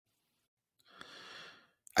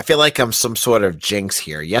I feel like I'm some sort of jinx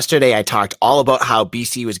here. Yesterday, I talked all about how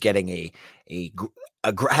BC was getting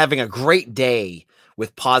having a great day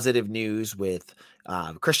with positive news with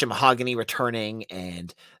Christian Mahogany returning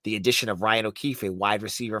and the addition of Ryan O'Keefe, a wide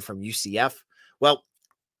receiver from UCF. Well,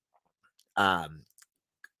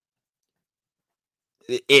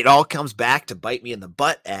 it all comes back to bite me in the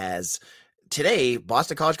butt as today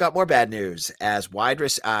Boston College got more bad news as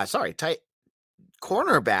tight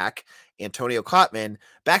cornerback Antonio Cotman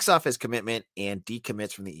backs off his commitment and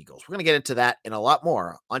decommits from the Eagles. We're going to get into that and a lot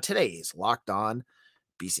more on today's Locked On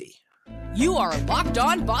BC. You are Locked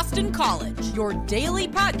On Boston College, your daily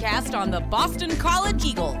podcast on the Boston College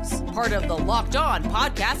Eagles, part of the Locked On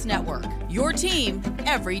Podcast Network, your team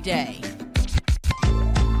every day.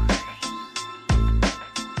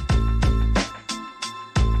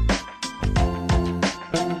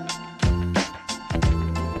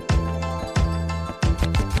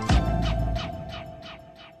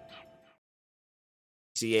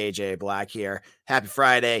 AJ Black here. Happy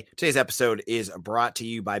Friday. Today's episode is brought to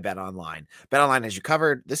you by BetOnline. BetOnline has you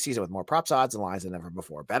covered this season with more props, odds, and lines than ever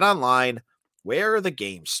before. BetOnline, where the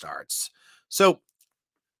game starts. So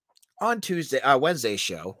on Thursday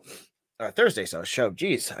show,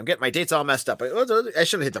 geez, I'm getting my dates all messed up. I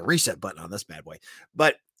should have hit the reset button on this bad boy.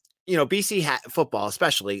 But, BC football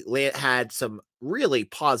especially had some really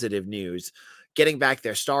positive news, getting back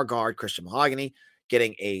their star guard, Christian Mahogany,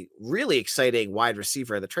 getting a really exciting wide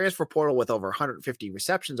receiver in the transfer portal with over 150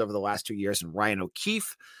 receptions over the last 2 years, and Ryan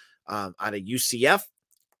O'Keefe out of UCF.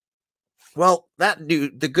 Well,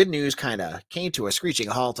 the good news kind of came to a screeching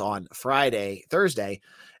halt on Thursday,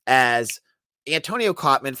 as Antonio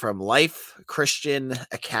Cotman from Life Christian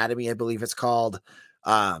Academy, I believe it's called,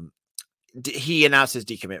 he announced his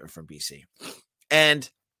decommitment from BC. And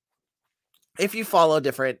if you follow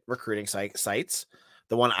different recruiting sites,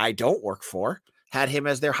 the one I don't work for had him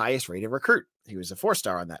as their highest rated recruit. He was a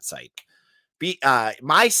 4-star on that site.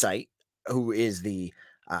 My site, who is the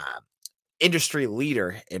industry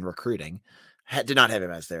leader in recruiting, did not have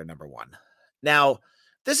him as their number one. Now,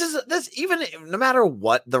 no matter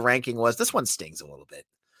what the ranking was, this one stings a little bit.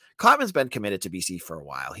 Cotman's been committed to BC for a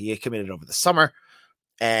while. He had committed over the summer,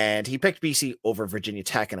 and he picked BC over Virginia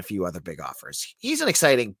Tech and a few other big offers. He's an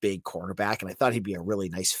exciting big cornerback, and I thought he'd be a really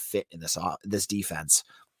nice fit in this defense.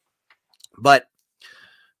 But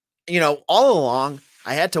all along,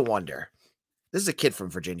 I had to wonder, this is a kid from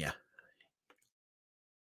Virginia.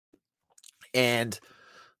 And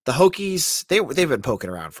the Hokies, they've been poking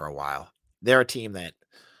around for a while. They're a team that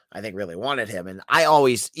I think really wanted him. And I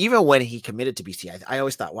always, even when he committed to BC, I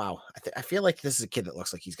always thought, wow, I feel like this is a kid that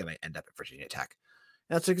looks like he's going to end up at Virginia Tech.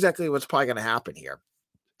 And that's exactly what's probably going to happen here.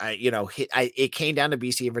 It came down to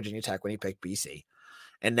BC and Virginia Tech when he picked BC.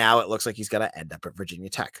 And now it looks like he's going to end up at Virginia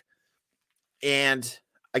Tech. And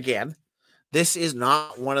again, this is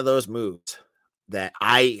not one of those moves that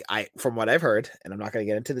I from what I've heard, and I'm not going to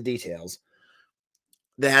get into the details,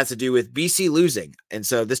 that has to do with BC losing. And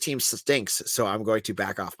so this team stinks, so I'm going to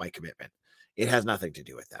back off my commitment. It has nothing to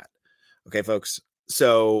do with that. Okay, folks.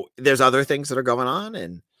 So there's other things that are going on,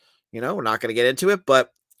 and we're not going to get into it,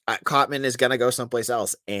 but Cotman is going to go someplace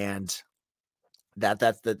else, and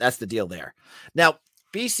that's the deal there. Now,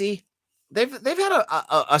 BC, they've had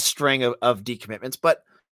a string of decommitments, but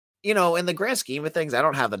in the grand scheme of things, I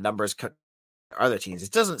don't have the numbers for other teams.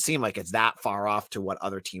 It doesn't seem like it's that far off to what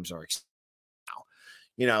other teams are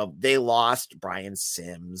now. They lost Brian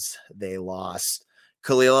Sims. They lost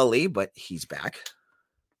Khalil Ali, but he's back.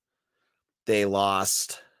 They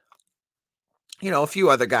lost, a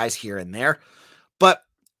few other guys here and there. But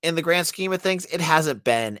in the grand scheme of things, it hasn't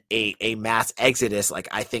been a mass exodus like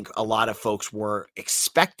I think a lot of folks were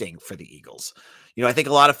expecting for the Eagles. I think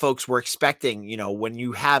a lot of folks were expecting, when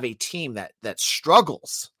you have a team that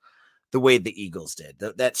struggles the way the Eagles did,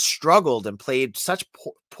 that struggled and played such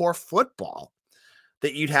poor football,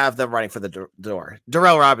 that you'd have them running for the door.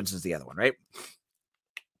 Darrell Robinson's the other one, right?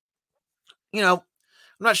 I'm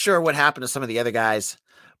not sure what happened to some of the other guys,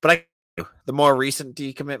 but the more recent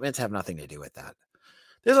decommitments have nothing to do with that.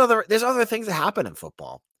 There's other things that happen in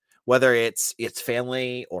football, whether it's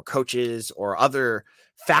family or coaches or other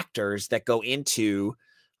factors that go into,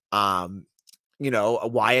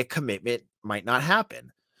 why a commitment might not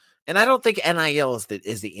happen. And I don't think NIL is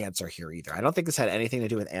the answer here either. I don't think this had anything to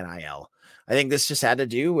do with NIL. I think this just had to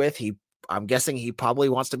do with I'm guessing he probably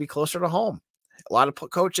wants to be closer to home. A lot of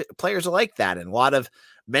players are like that. And a lot of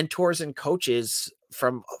mentors and coaches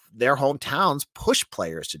from their hometowns push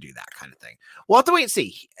players to do that kind of thing. We'll have to wait and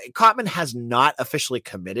see. Cotman has not officially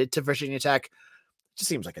committed to Virginia Tech. It just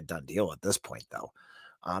seems like a done deal at this point, though.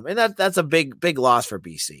 And that's a big loss for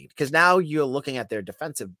BC, because now you're looking at their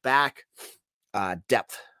defensive back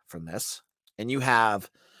depth from this, and you have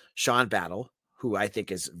Sean Battle, who I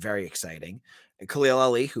think is very exciting, and Khalil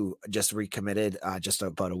Ali, who just recommitted just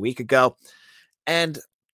about a week ago.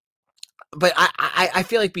 But I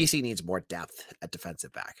feel like BC needs more depth at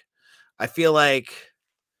defensive back. I feel like,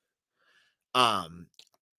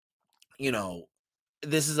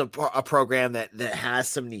 this is a program that has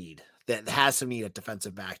some need at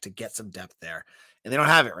defensive back to get some depth there, and they don't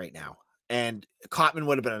have it right now. And Cotman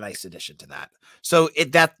would have been a nice addition to that. So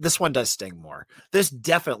this one does sting more. This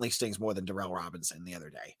definitely stings more than Darrell Robinson the other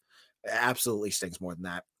day. It absolutely stings more than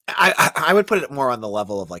that. I would put it more on the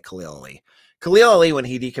level of like Khalil Ali. Khalil Ali, when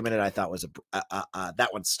he decommitted, I thought was that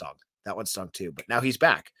one stung. That one stung too. But now he's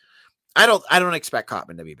back. I don't expect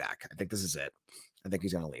Cotman to be back. I think this is it. I think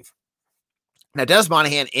he's going to leave. Now, Dennis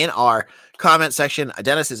Monahan in our comment section.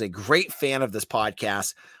 Dennis is a great fan of this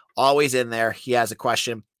podcast. Always in there. He has a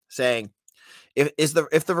question saying,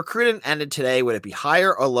 if the recruiting ended today, would it be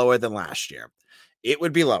higher or lower than last year? It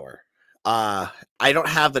would be lower. I don't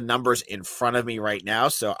have the numbers in front of me right now,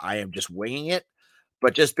 so I am just winging it.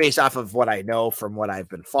 But just based off of what I know from what I've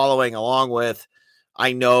been following along with,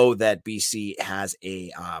 I know that BC has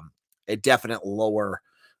a definite lower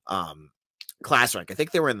class rank. I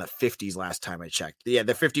think they were in the 50s last time I checked. Yeah,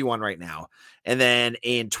 they're 51 right now. And then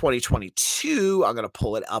in 2022, I'm going to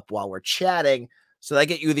pull it up while we're chatting so that I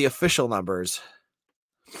get you the official numbers.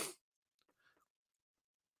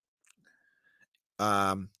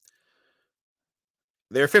 They're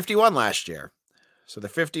 51 last year. So they're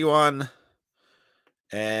 51.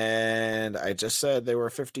 And I just said they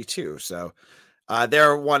were 52. So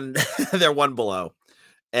they're one they're one below.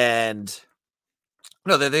 And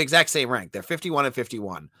no, they're the exact same rank. They're 51 and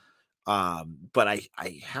 51. But I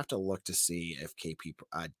have to look to see if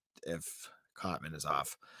if Cotman is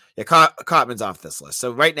off. Yeah, Cotman's off this list.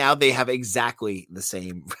 So right now they have exactly the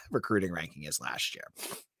same recruiting ranking as last year.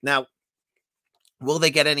 Now, will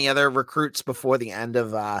they get any other recruits before the end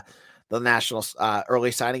of the national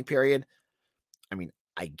early signing period? I mean,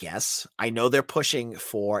 I guess. I know they're pushing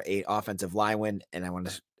for a offensive lineman, and I want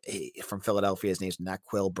to from Philadelphia. His name's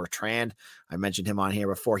Naquil Bertrand. I mentioned him on here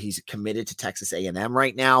before. He's committed to Texas A&M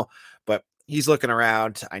right now, but he's looking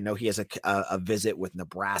around. I know he has a visit with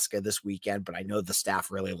Nebraska this weekend, but I know the staff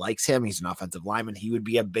really likes him. He's an offensive lineman. He would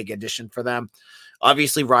be a big addition for them.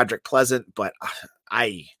 Obviously, Roderick Pleasant, but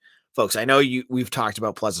folks, I know we've talked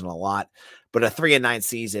about Pleasant a lot, but a 3-9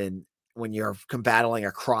 season when you're battling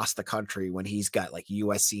across the country, when he's got like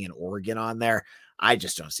USC and Oregon on there, I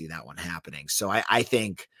just don't see that one happening. So I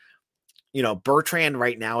think, Bertrand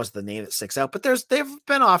right now is the name that sticks out, but they've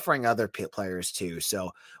been offering other players too.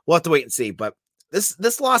 So we'll have to wait and see. But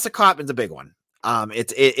this loss of Cotman's a big one.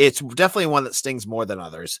 It's definitely one that stings more than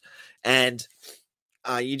others. And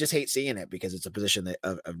you just hate seeing it because it's a position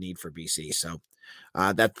of need for BC. So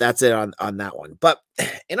that's it on that one. But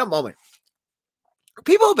in a moment,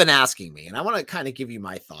 people have been asking me, and I want to kind of give you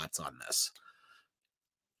my thoughts on this.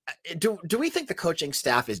 Do we think the coaching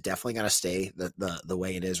staff is definitely going to stay the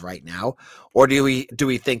way it is right now, or do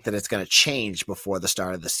we think that it's going to change before the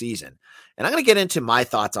start of the season? And I'm going to get into my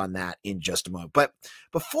thoughts on that in just a moment. But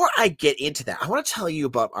before I get into that, I want to tell you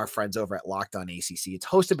about our friends over at Locked On ACC. It's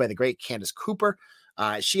hosted by the great Candace Cooper.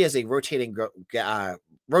 She has a rotating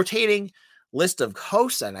list of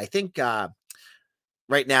hosts, and I think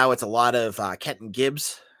right now it's a lot of Kenton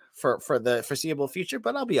Gibbs for the foreseeable future,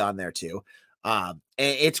 but I'll be on there too. And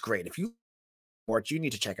it's great. If you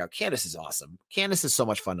need to check out Candace is awesome. Candace is so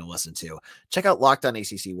much fun to listen to. Check out Locked On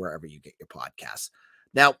ACC wherever you get your podcasts.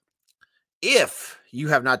 Now, if you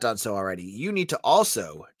have not done so already, you need to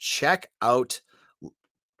also check out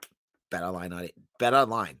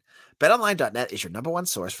BetOnline. BetOnline.net is your number one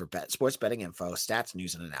source for sports betting info, stats,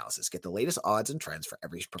 news, and analysis. Get the latest odds and trends for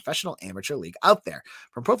every professional amateur league out there.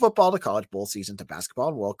 From pro football to college bowl season to basketball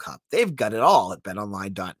and World Cup, they've got it all at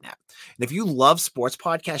BetOnline.net. And if you love sports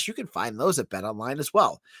podcasts, you can find those at BetOnline as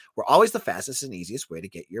well. We're always the fastest and easiest way to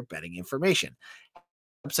get your betting information.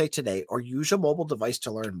 Website today or use your mobile device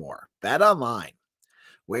to learn more. BetOnline,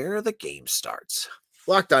 where the game starts.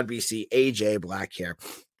 Locked On BC, AJ Black here.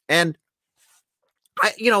 And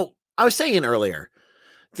I was saying earlier,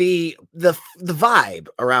 the vibe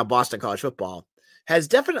around Boston College football has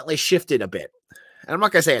definitely shifted a bit, and I'm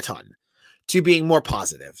not going to say a ton, to being more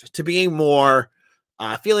positive, to being more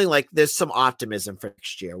feeling like there's some optimism for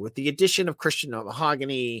next year with the addition of Christian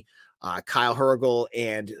Mahogany, Kyle Hergel,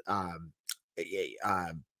 and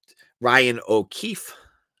Ryan O'Keefe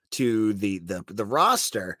to the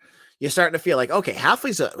roster. you're starting to feel like, okay,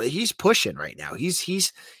 he's pushing right now.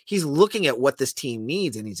 He's looking at what this team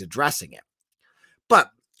needs and he's addressing it. But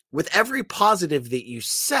with every positive that you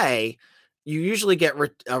say, you usually get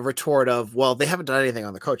a retort of, well, they haven't done anything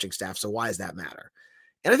on the coaching staff, so why does that matter?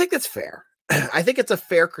 And I think that's fair. I think it's a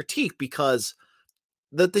fair critique because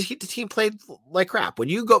the team played like crap. When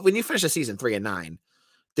you finish the season 3-9,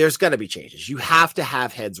 there's going to be changes. You have to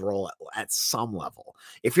have heads roll at some level.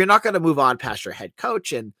 If you're not going to move on past your head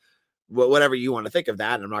coach and whatever you want to think of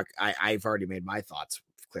that, and I've already made my thoughts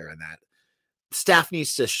clear on that. Staff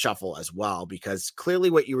needs to shuffle as well, because clearly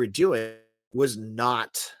what you were doing was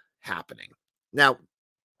not happening. Now,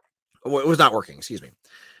 it was not working, excuse me.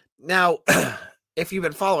 Now, if you've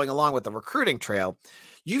been following along with the recruiting trail,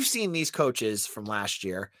 you've seen these coaches from last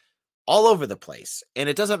year all over the place. And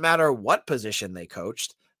it doesn't matter what position they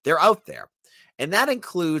coached, they're out there. And that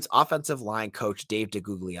includes offensive line coach Dave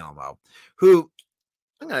DeGuglielmo, who,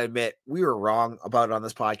 I'm going to admit, we were wrong about on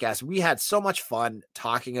this podcast. We had so much fun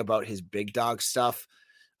talking about his big dog stuff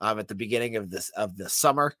at the beginning of the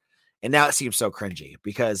summer. And now it seems so cringy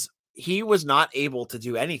because he was not able to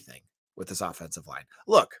do anything with this offensive line.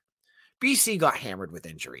 Look, BC got hammered with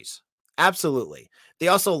injuries. Absolutely. They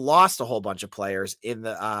also lost a whole bunch of players into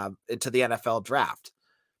the NFL draft.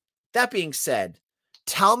 That being said,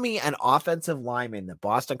 tell me an offensive lineman that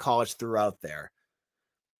Boston College threw out there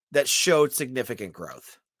that showed significant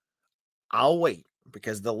growth. I'll wait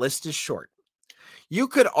because the list is short. You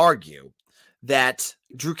could argue that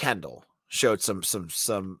Drew Kendall showed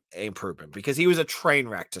some improvement because he was a train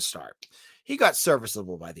wreck to start. He got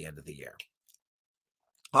serviceable by the end of the year.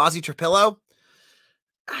 Ozzy Trapillo,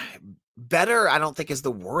 better, I don't think is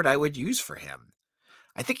the word I would use for him.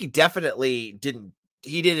 I think he definitely didn't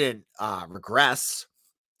regress,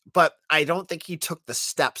 but I don't think he took the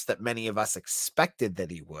steps that many of us expected that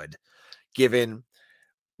he would, given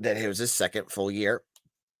that it was his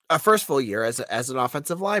first full year as an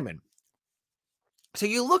offensive lineman. So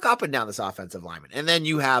you look up and down this offensive lineman, and then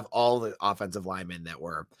you have all the offensive linemen that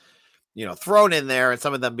were, thrown in there, and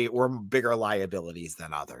some of them were bigger liabilities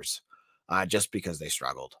than others, just because they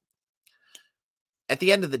struggled. At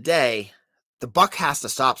the end of the day, the buck has to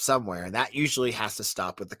stop somewhere, and that usually has to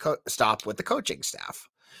stop with the coaching staff.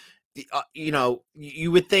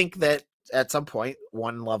 You would think that at some point,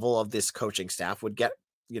 one level of this coaching staff would get,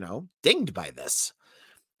 dinged by this,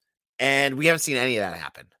 and we haven't seen any of that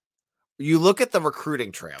happen. You look at the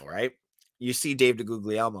recruiting trail, right? You see Dave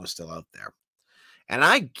DeGuglielmo still out there. And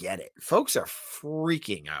I get it. Folks are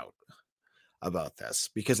freaking out about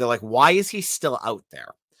this because they're like, why is he still out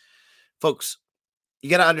there? Folks,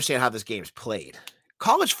 you got to understand how this game's played.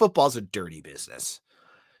 College football is a dirty business.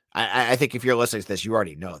 I think if you're listening to this, you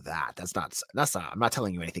already know that. That's not, I'm not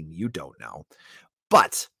telling you anything you don't know.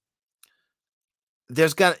 But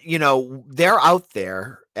they're out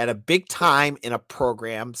there at a big time in a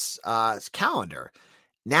program's calendar.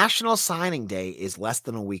 National Signing Day is less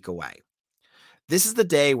than a week away. This is the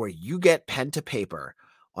day where you get pen to paper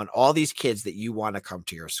on all these kids that you want to come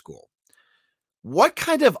to your school. What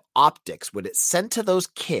kind of optics would it send to those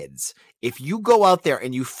kids if you go out there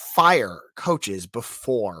and you fire coaches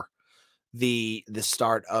before the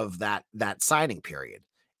start of that signing period?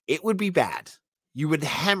 It would be bad. You would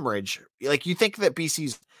hemorrhage. Like, you think that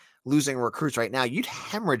BC's losing recruits right now, you'd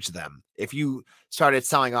hemorrhage them if you started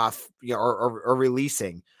selling off or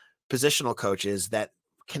releasing positional coaches that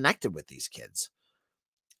connected with these kids.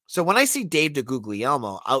 So when I see Dave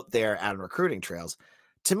DeGuglielmo out there on recruiting trails,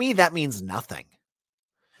 to me, that means nothing.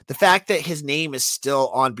 The fact that his name is still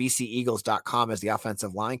on BCEagles.com as the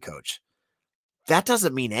offensive line coach, that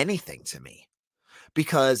doesn't mean anything to me.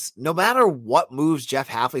 Because no matter what moves Jeff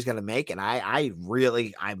Hafley's going to make, and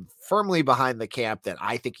I'm firmly behind the camp that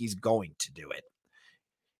I think he's going to do it,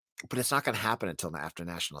 but it's not going to happen until after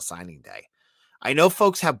National Signing Day. I know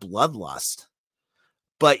folks have bloodlust,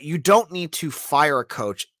 but you don't need to fire a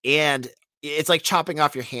coach, and it's like chopping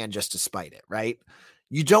off your hand just to spite it, right?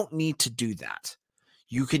 You don't need to do that.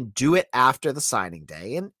 You can do it after the signing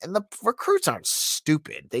day, and the recruits aren't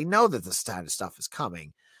stupid. They know that this kind of stuff is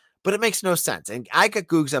coming, but it makes no sense. And I got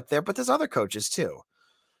Googs up there, but there's other coaches too.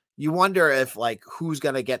 You wonder if, like, who's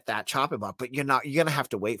going to get that chopping block, but you're going to have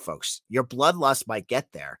to wait, folks. Your bloodlust might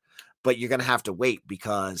get there, but you're going to have to wait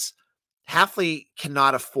because Hafley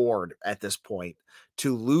cannot afford at this point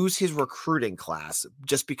to lose his recruiting class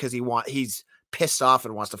just because he's pissed off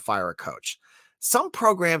and wants to fire a coach. Some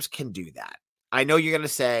programs can do that. I know you're going to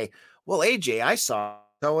say, well, AJ, I saw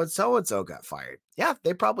so-and-so got fired. Yeah,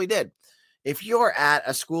 they probably did. If you're at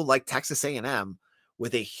a school like Texas A&M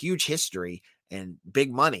with a huge history and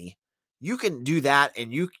big money, you can do that,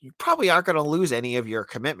 and you probably aren't going to lose any of your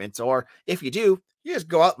commitments. Or if you do, you just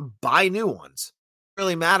go out and buy new ones. It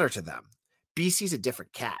really matter to them. BC's a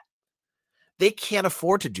different cat. They can't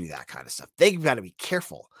afford to do that kind of stuff. They've got to be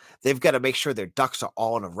careful. They've got to make sure their ducks are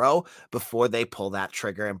all in a row before they pull that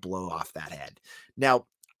trigger and blow off that head. Now,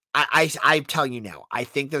 I'm telling you now, I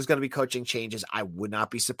think there's going to be coaching changes. I would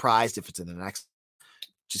not be surprised if it's in the next.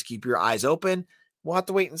 Just keep your eyes open. We'll have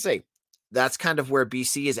to wait and see. That's kind of where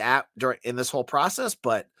BC is at in this whole process,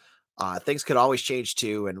 but things could always change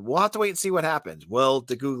too, and we'll have to wait and see what happens. Will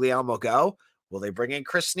DeGuglielmo go? Will they bring in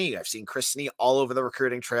Chris Snee? I've seen Chris Snee all over the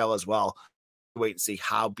recruiting trail as well. Wait and see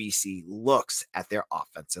how BC looks at their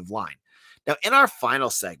offensive line. Now, in our final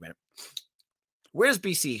segment, where does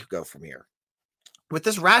BC go from here? With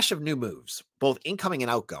this rash of new moves, both incoming and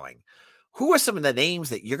outgoing, who are some of the names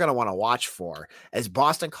that you're going to want to watch for as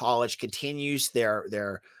Boston College continues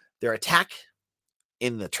their attack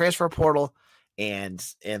in the transfer portal and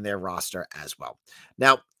in their roster as well?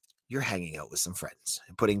 Now, you're hanging out with some friends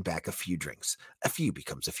and putting back a few drinks. A few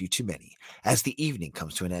becomes a few too many. As the evening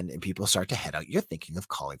comes to an end and people start to head out, you're thinking of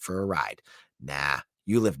calling for a ride. Nah,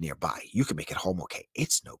 you live nearby. You can make it home okay.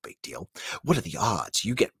 It's no big deal. What are the odds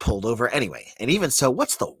you get pulled over anyway? And even so,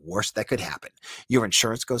 what's the worst that could happen? Your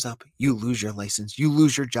insurance goes up, you lose your license, you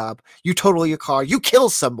lose your job, you total your car, you kill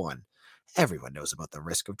someone. Everyone knows about the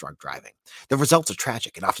risk of drunk driving. The results are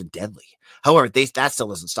tragic and often deadly. However, that still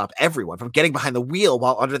doesn't stop everyone from getting behind the wheel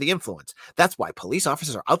while under the influence. That's why police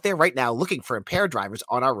officers are out there right now looking for impaired drivers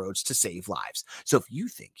on our roads to save lives. So if you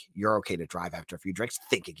think you're okay to drive after a few drinks,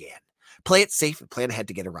 think again. Play it safe and plan ahead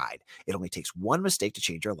to get a ride. It only takes one mistake to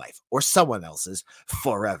change your life or someone else's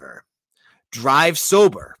forever. Drive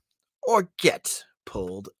sober or get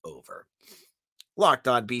pulled over. Locked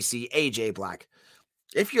On BC, AJ Black.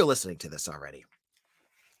 If you're listening to this already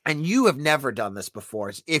and you have never done this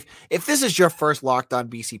before, if this is your first Locked On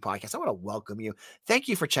BC podcast, I want to welcome you. Thank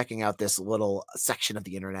you for checking out this little section of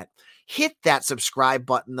the internet. Hit that subscribe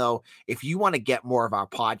button, though, if you want to get more of our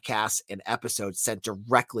podcasts and episodes sent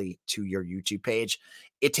directly to your YouTube page.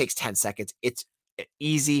 It takes 10 seconds. It's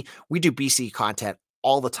easy. We do BC content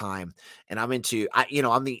all the time, and I'm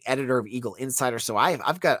the editor of Eagle Insider, so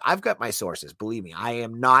I've got my sources. Believe me, I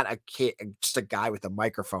am not a kid, just a guy with a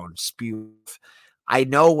microphone spew. I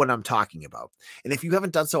know what I'm talking about. And if you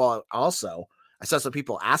haven't done so, also, I saw some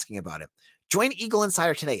people asking about it. Join Eagle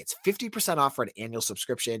Insider today. It's 50% off for an annual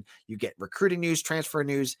subscription. You get recruiting news, transfer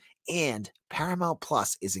news, and Paramount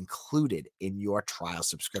Plus is included in your trial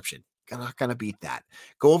subscription. You're not gonna beat that.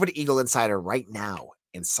 Go over to Eagle Insider right now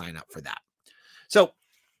and sign up for that. So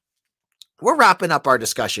we're wrapping up our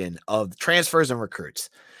discussion of transfers and recruits.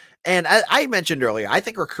 And I mentioned earlier, I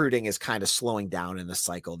think recruiting is kind of slowing down in this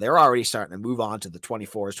cycle. They're already starting to move on to the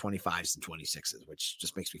 24s, 25s, and 26s, which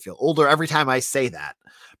just makes me feel older every time I say that.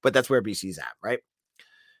 But that's where BC's at, right?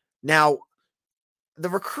 Now, the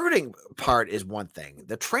recruiting part is one thing.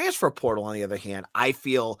 The transfer portal, on the other hand, I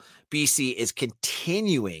feel BC is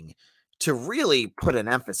continuing to really put an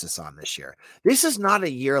emphasis on this year. This is not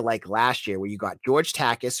a year like last year where you got George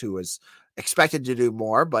Takis, who was expected to do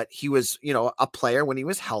more, but he was, a player when he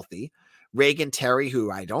was healthy. Reagan Terry,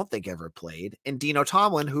 who I don't think ever played, and Dino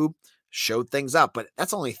Tomlin, who showed things up, but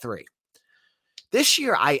that's only 3. This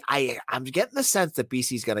year, I'm getting the sense that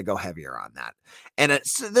BC is going to go heavier on that. And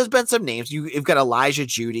there's been some names. You've got Elijah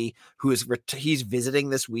Judy, he's visiting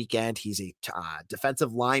this weekend. He's a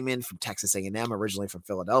defensive lineman from Texas A&M, originally from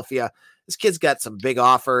Philadelphia. This kid's got some big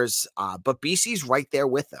offers, but BC's right there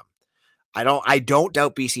with him. I don't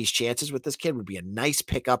doubt BC's chances with this kid. Would be a nice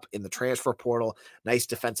pickup in the transfer portal, nice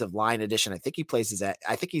defensive line addition. I think he plays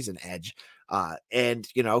I think he's an edge. And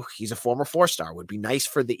he's a former 4-star. Would be nice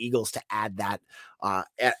for the Eagles to add that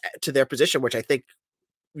to their position, which I think,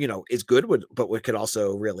 is good, but could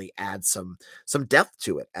also really add some depth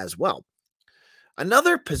to it as well.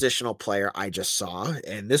 Another positional player I just saw,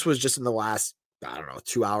 and this was just in the last,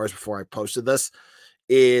 2 hours before I posted this,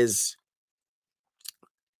 is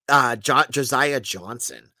Josiah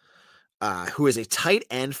Johnson, who is a tight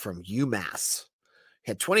end from UMass.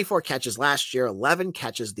 Had 24 catches last year, 11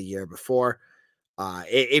 catches the year before.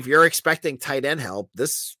 If you're expecting tight end help,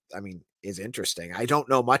 this, is interesting. I don't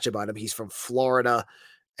know much about him. He's from Florida,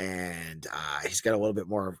 and he's got a little bit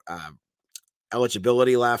more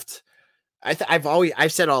eligibility left.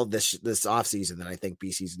 I've said all this offseason that I think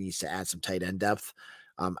BC needs to add some tight end depth.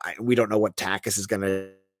 We don't know what Takis is going to.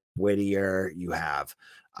 Whittier, you have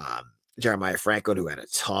Jeremiah Franklin, who had a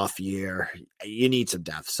tough year. You need some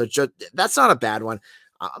depth. So that's not a bad one.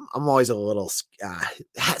 I'm always a little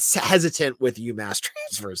hesitant with UMass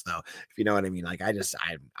transfers, though, if you know what I mean. Like, I'm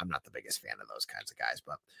not the biggest fan of those kinds of guys,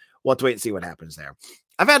 but we'll have to wait and see what happens there.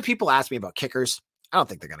 I've had people ask me about kickers. I don't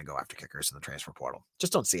think they're going to go after kickers in the transfer portal.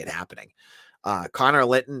 Just don't see it happening. Connor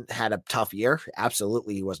Litton had a tough year.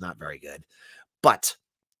 Absolutely, he was not very good. But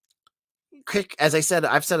as I said,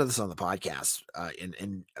 I've said this on the podcast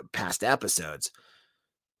in past episodes.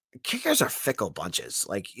 Kickers are fickle bunches.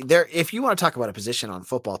 Like if you want to talk about a position on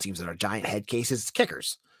football teams that are giant head cases, it's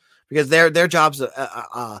kickers, because their jobs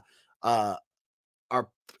are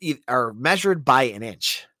measured by an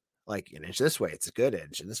inch. Like an inch this way, it's a good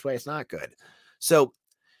inch, and this way, it's not good. So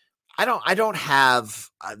I don't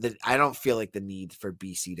feel like the need for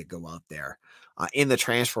BC to go out there in the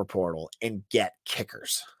transfer portal and get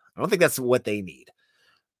kickers. I don't think that's what they need.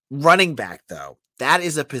 Running back, though, that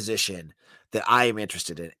is a position that I am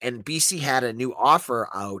interested in. And BC had a new offer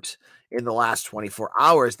out in the last 24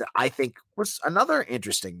 hours that I think was another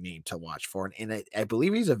interesting name to watch for. And I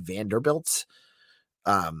believe he's a Vanderbilt.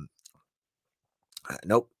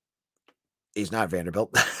 Nope. He's not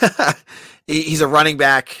Vanderbilt. He's a running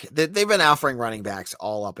back. They've been offering running backs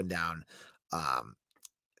all up and down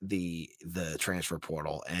the transfer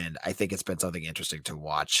portal. And I think it's been something interesting to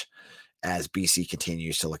watch as BC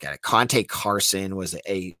continues to look at it. Conte Carson was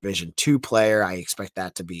a Division II player. I expect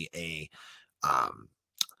that to be a, what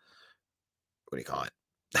do you call it?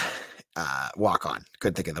 Walk-on.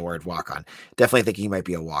 Couldn't think of the word walk-on. Definitely think he might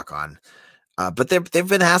be a walk-on. But they've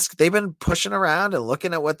been pushing around and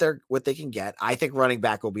looking at what they can get. I think running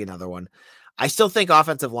back will be another one. I still think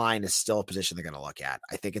offensive line is still a position they're going to look at.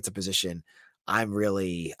 I think it's a position I'm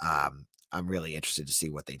really interested to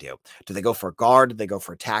see what they do. Do they go for a guard? Do they go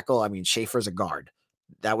for a tackle? I mean, Schaefer's a guard.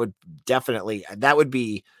 That would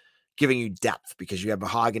be giving you depth because you have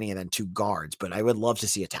Mahogany and then two guards, but I would love to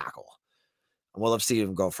see a tackle. We'll love to see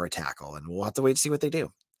them go for a tackle, and we'll have to wait to see what they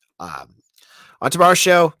do. On tomorrow's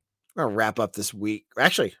show, we're going to wrap up this week.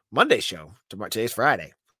 Actually, Monday's show. Today's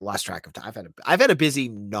Friday. Lost track of time. I've had a busy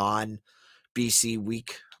non-BC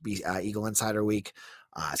week, Eagle Insider week.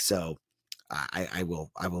 So I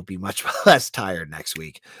will be much less tired next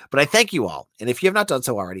week. But I thank you all. And if you have not done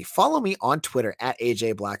so already, follow me on Twitter at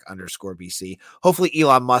AJBlack_BC. Hopefully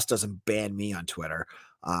Elon Musk doesn't ban me on Twitter,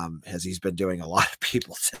 as he's been doing a lot of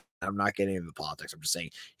people. I'm not getting into the politics. I'm just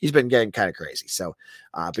saying he's been getting kind of crazy. So,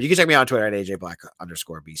 but you can check me on Twitter at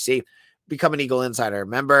AJBlack_BC. Become an Eagle Insider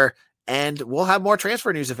member, and we'll have more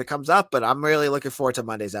transfer news if it comes up. But I'm really looking forward to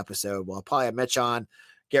Monday's episode. We'll probably have Mitch on.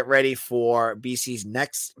 Get ready for BC's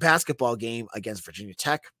next basketball game against Virginia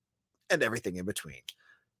Tech and everything in between.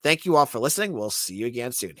 Thank you all for listening. We'll see you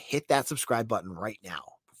again soon. Hit that subscribe button right now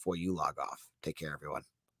before you log off. Take care, everyone.